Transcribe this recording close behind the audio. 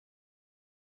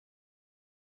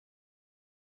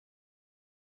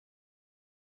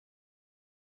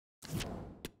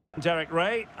Derek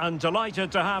Ray, and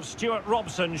delighted to have Stuart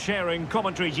Robson sharing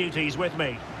commentary duties with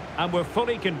me. And we're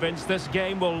fully convinced this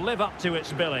game will live up to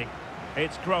its billing.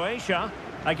 It's Croatia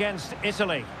against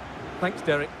Italy. Thanks,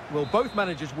 Derek. Well, both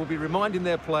managers will be reminding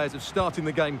their players of starting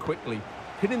the game quickly,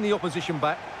 hitting the opposition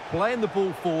back, playing the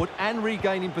ball forward and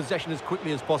regaining possession as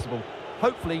quickly as possible.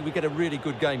 Hopefully we get a really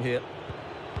good game here.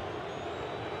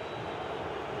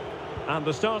 And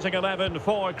the starting 11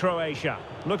 for Croatia.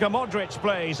 Luka Modric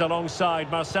plays alongside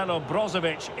Marcelo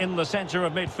Brozovic in the centre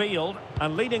of midfield.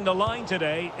 And leading the line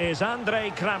today is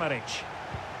Andrej Kramaric.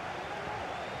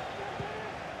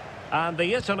 And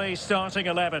the Italy starting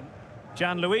 11.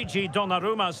 Gianluigi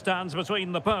Donnarumma stands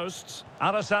between the posts.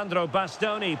 Alessandro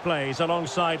Bastoni plays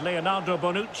alongside Leonardo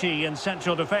Bonucci in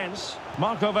central defence.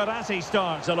 Marco Verratti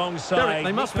starts alongside... Derek,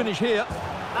 they must finish here.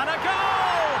 And a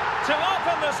goal to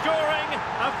open the scoring.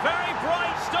 A very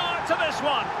bright start to this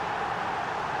one.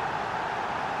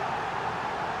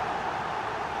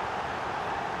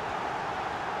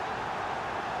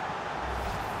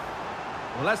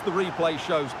 Well, as the replay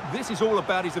shows, this is all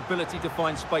about his ability to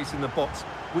find space in the box,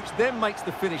 which then makes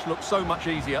the finish look so much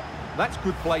easier. That's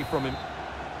good play from him.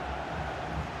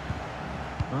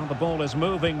 Well, the ball is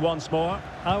moving once more.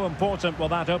 How important will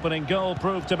that opening goal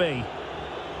prove to be?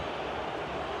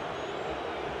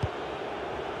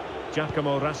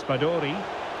 Giacomo Raspadori.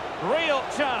 Real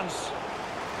chance.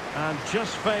 And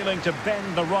just failing to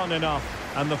bend the run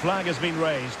enough. And the flag has been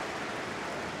raised.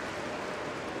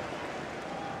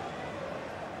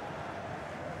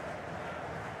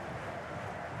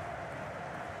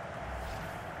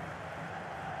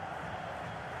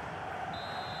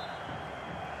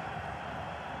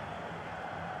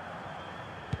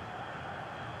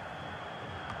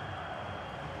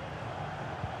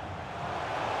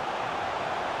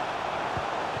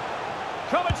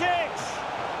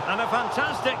 Kovacic! And a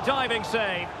fantastic diving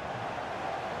save.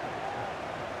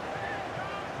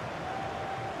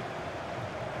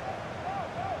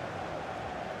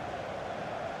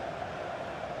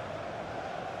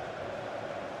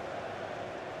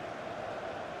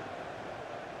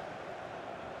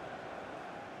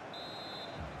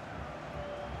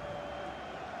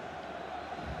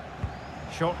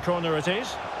 Short corner it is.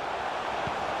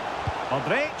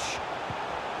 Modric.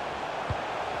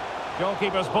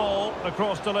 Goalkeeper's ball, the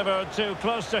cross delivered too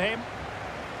close to him.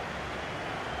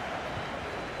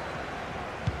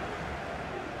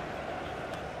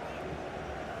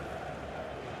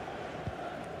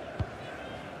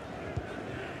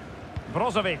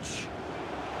 Brozovic.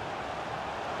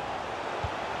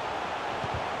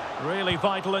 Really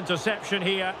vital interception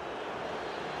here.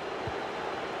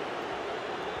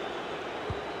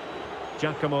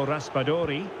 Giacomo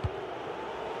Raspadori.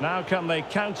 Now can they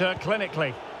counter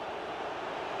clinically?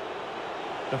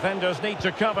 Defenders need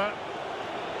to cover.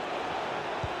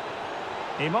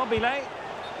 Immobile.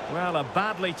 Well, a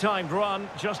badly timed run,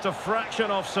 just a fraction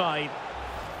offside.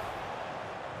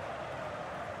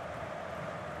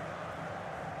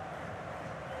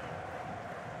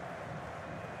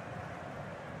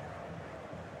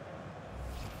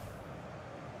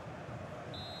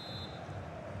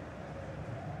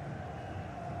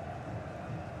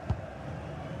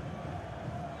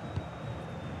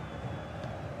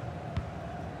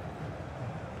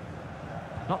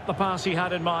 Not the pass he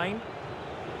had in mind.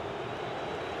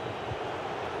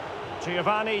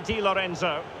 Giovanni Di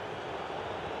Lorenzo.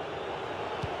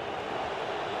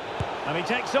 And he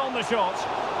takes on the shot.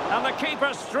 And the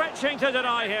keeper stretching to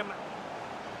deny him.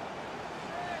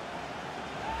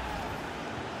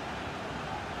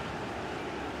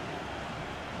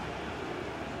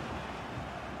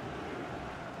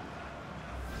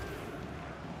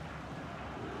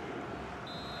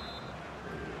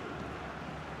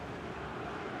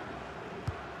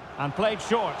 And played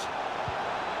short.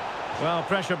 Well,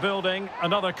 pressure building,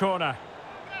 another corner.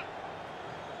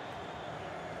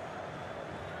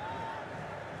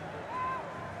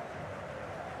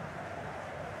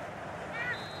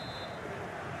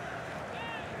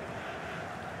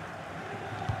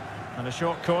 And a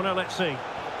short corner, let's see.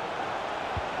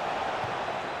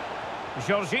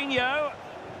 Jorginho.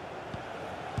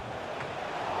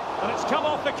 And it's come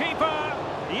off the keeper.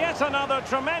 Yet another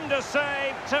tremendous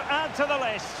save to add to the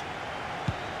list.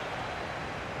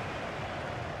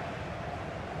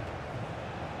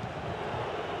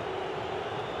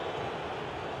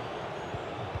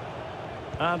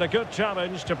 And a good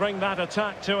challenge to bring that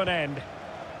attack to an end.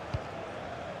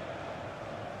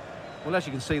 Well, as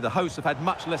you can see, the hosts have had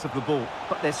much less of the ball,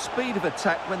 but their speed of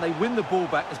attack when they win the ball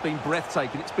back has been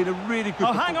breathtaking. It's been a really good...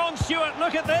 Oh, hang on, Stuart,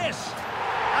 look at this!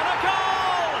 And a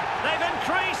goal! They've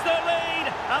increased their lead,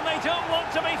 and they don't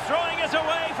want to be throwing it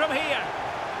away from here.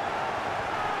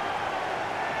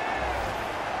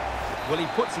 Well, he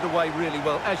puts it away really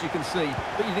well, as you can see,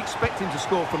 but you'd expect him to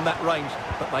score from that range,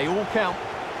 but they all count.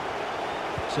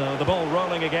 So the ball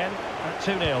rolling again at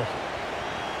 2-0.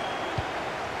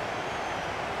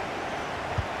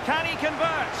 Can he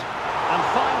convert? And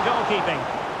fine goalkeeping.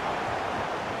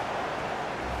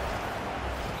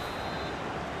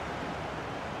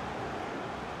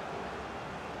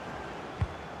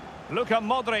 Luka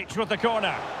Modric with the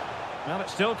corner. Well, it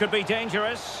still could be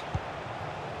dangerous.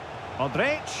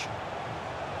 Modric.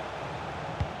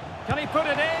 Can he put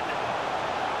it in?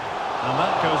 And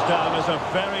that goes down as a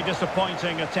very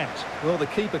disappointing attempt. Well, the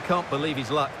keeper can't believe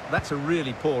his luck. That's a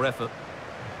really poor effort.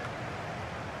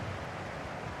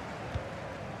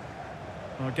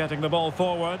 Well, getting the ball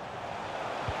forward.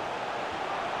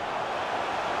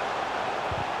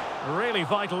 A really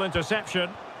vital interception.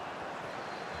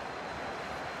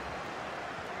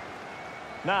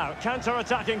 Now,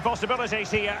 counter-attacking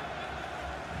possibilities here.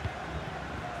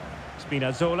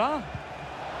 Spinazzola.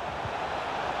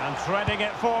 And threading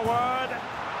it forward.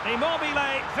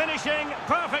 Immobile finishing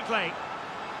perfectly.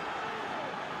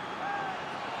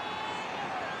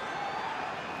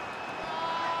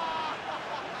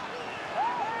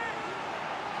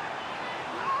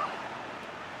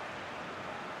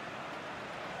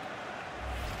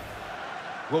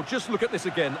 Well, just look at this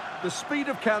again. The speed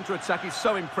of counter-attack is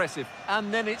so impressive.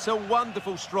 And then it's a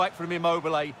wonderful strike from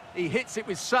Immobile. He hits it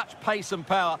with such pace and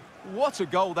power. What a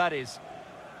goal that is.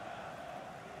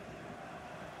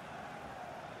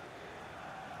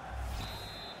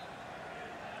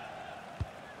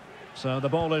 So the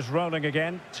ball is rolling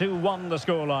again. 2-1 the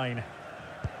scoreline.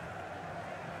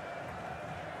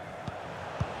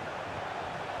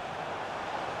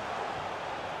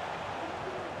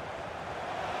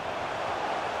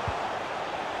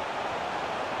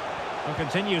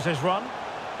 Continues his run.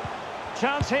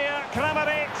 Chance here,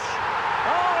 Kramaric.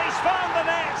 Oh, he's found the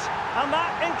net, and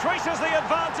that increases the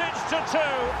advantage to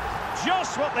 2.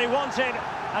 Just what they wanted,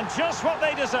 and just what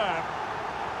they deserve.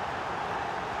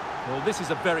 Well, this is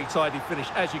a very tidy finish,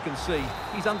 as you can see.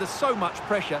 He's under so much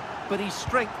pressure, but his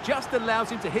strength just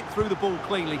allows him to hit through the ball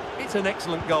cleanly. It's an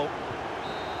excellent goal.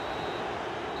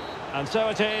 And so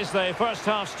it is, the first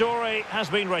half story has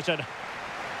been written.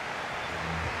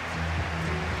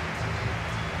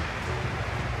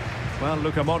 Well,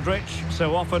 Luka Modric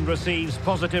so often receives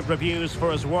positive reviews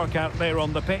for his work out there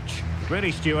on the pitch.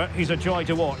 Really, Stuart, he's a joy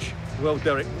to watch. Well,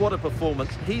 Derek, what a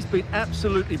performance. He's been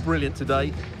absolutely brilliant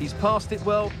today. He's passed it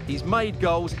well, he's made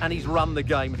goals, and he's run the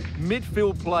game.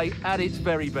 Midfield play at its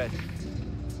very best.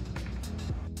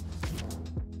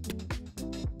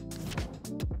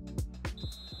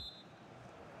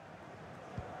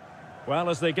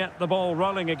 Well, as they get the ball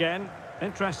rolling again,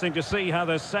 interesting to see how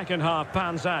the second half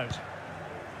pans out.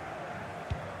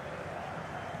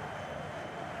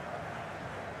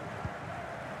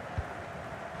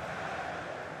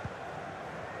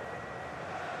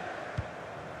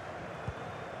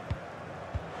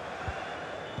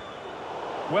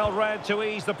 Well read to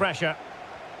ease the pressure.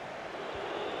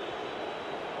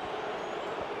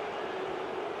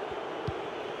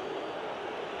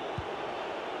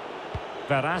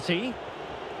 Verratti.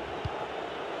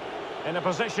 In a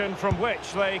position from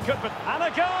which they could... And a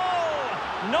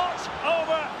goal! Not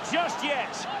over just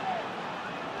yet.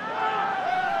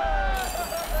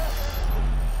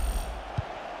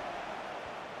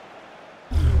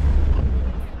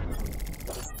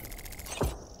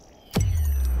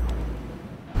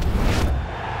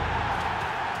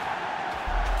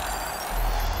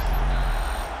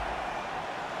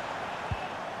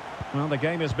 Well, the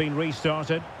game has been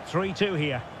restarted. 3-2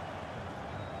 here.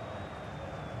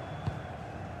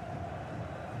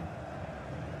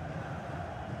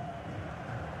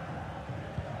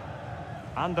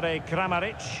 Andrej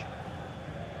Kramaric.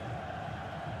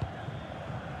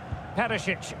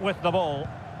 Perisic with the ball.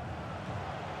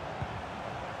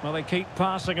 Well, they keep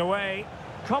passing away.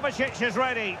 Kovacic is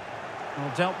ready.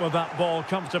 Well, dealt with that ball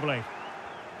comfortably.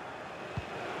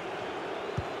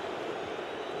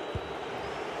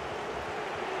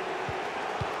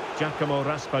 Giacomo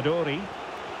Raspadori.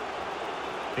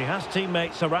 He has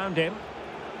teammates around him.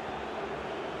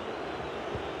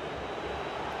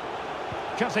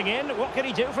 Cutting in, what can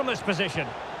he do from this position?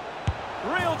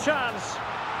 Real chance.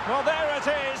 Well, there it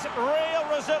is,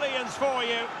 real resilience for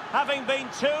you, having been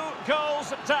 2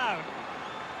 goals down.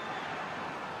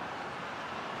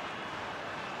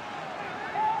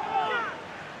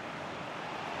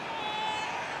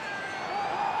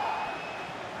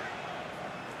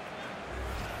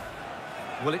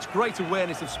 Well, it's great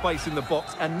awareness of space in the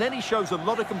box, and then he shows a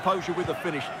lot of composure with the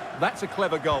finish. That's a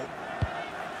clever goal.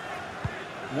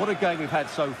 What a game we've had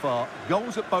so far.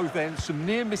 Goals at both ends, some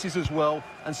near misses as well,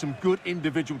 and some good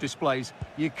individual displays.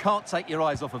 You can't take your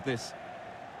eyes off of this.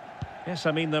 Yes,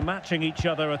 I mean, they're matching each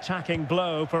other, attacking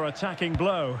blow for attacking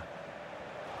blow.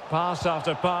 Pass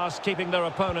after pass, keeping their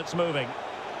opponents moving.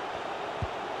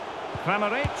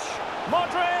 Kramaric,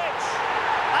 Modric,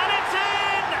 and it's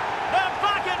in! They're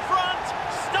back in front!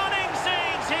 Stunning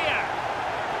scenes here!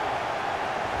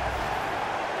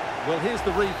 Well, here's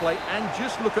the replay, and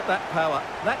just look at that power.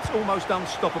 That's almost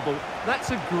unstoppable. That's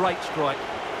a great strike.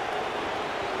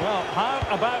 Well, how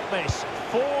about this?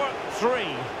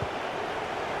 4-3.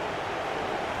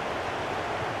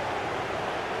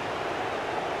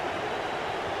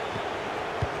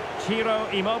 Ciro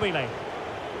Immobile.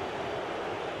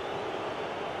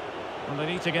 And they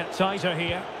need to get tighter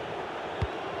here.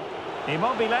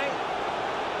 Immobile.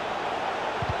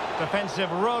 Defensive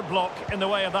roadblock in the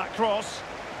way of that cross.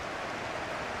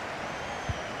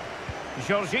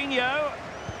 Jorginho.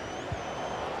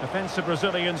 Defensive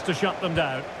Brazilians to shut them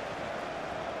down.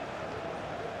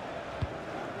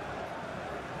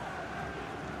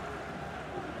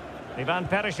 Ivan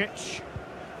Perisic.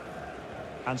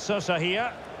 And Sosa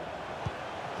here.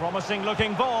 Promising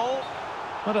looking ball.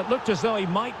 But it looked as though he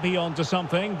might be onto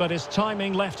something, but his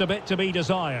timing left a bit to be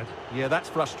desired. Yeah, that's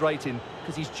frustrating,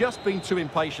 because he's just been too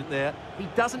impatient there. He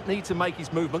doesn't need to make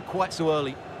his movement quite so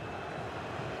early.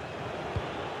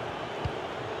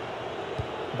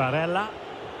 Barella.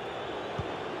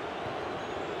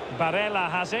 Barella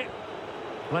has it.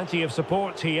 Plenty of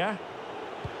support here.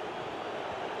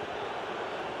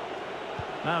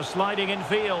 Now sliding in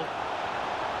field.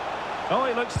 Oh,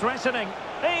 he looks threatening.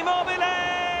 Immobile!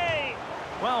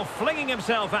 Well, flinging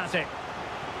himself at it.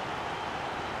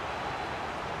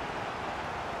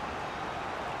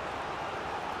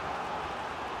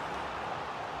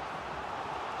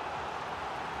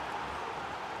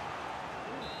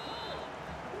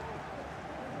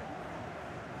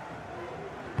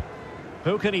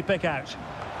 Who can he pick out?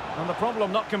 And the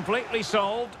problem not completely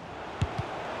solved.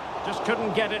 Just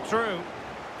couldn't get it through.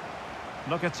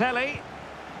 Locatelli.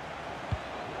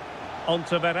 On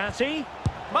to Verratti.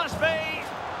 Must be.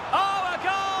 Oh, a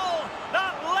goal!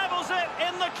 That levels it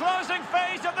in the closing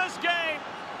phase of this game.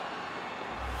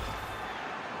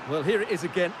 Well, here it is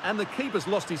again, and the keeper's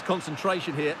lost his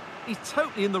concentration here. He's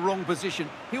totally in the wrong position.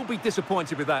 He'll be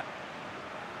disappointed with that.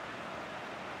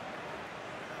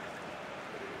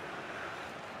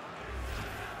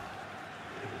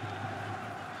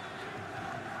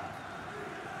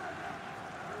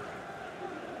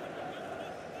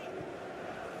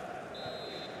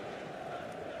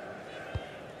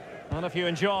 And if you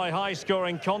enjoy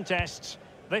high-scoring contests,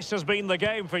 this has been the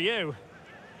game for you.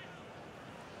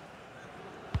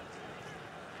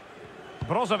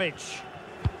 Brozovic.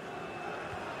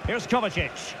 Here's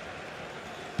Kovacic.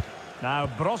 Now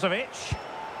Brozovic.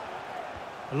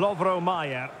 Lovro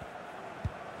Mayer.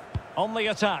 On the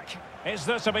attack. Is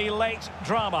there to be late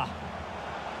drama?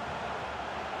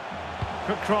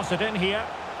 Could cross it in here.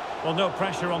 Well, no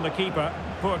pressure on the keeper.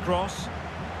 Poor cross.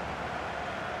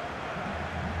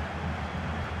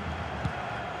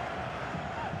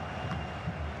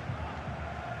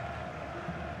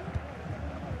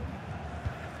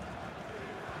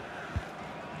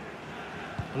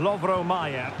 Lovro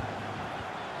Mayer.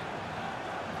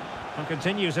 And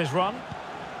continues his run.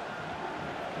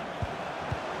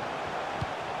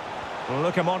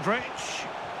 Luka Modric.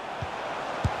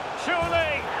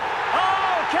 Surely!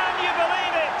 Oh, can you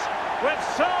believe it? With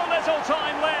so little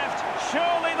time left,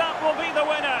 surely that will be the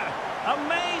winner.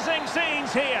 Amazing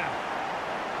scenes here.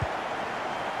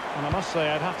 And I must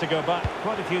say, I'd have to go back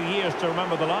quite a few years to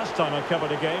remember the last time I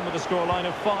covered a game with a scoreline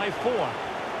of 5-4.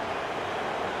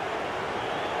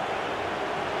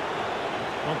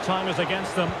 Well, time is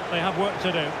against them. They have work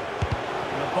to do.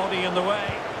 And the body in the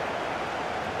way.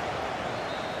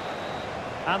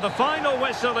 And the final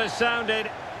whistle is sounded.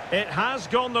 It has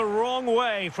gone the wrong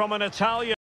way from an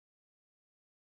Italian.